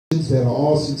Christians that are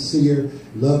all sincere,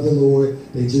 love the Lord.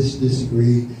 They just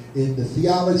disagree in the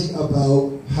theology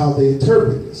about how they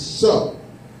interpret this. So,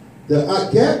 the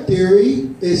gap theory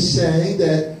is saying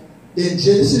that in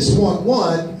Genesis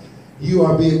 1:1, we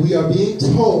are being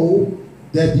told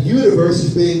that the universe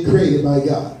is being created by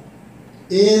God.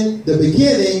 In the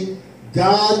beginning,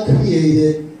 God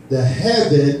created the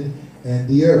heaven and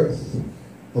the earth.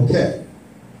 Okay.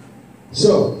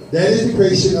 So, that is the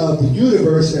creation of the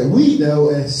universe that we know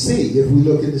and see. If we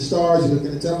look at the stars, we look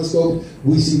at the telescope,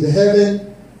 we see the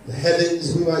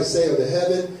heavens, we might say, of the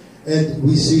heaven, and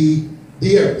we see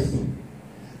the earth.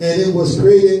 And it was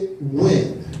created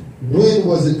when? When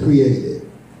was it created?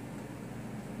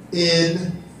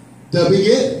 In the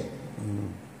beginning.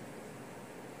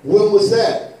 When was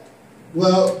that?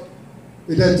 Well,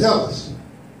 it doesn't tell us.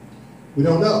 We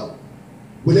don't know.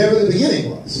 Whatever the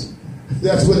beginning was,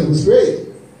 that's when it was created.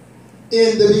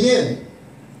 In the beginning.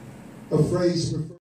 A phrase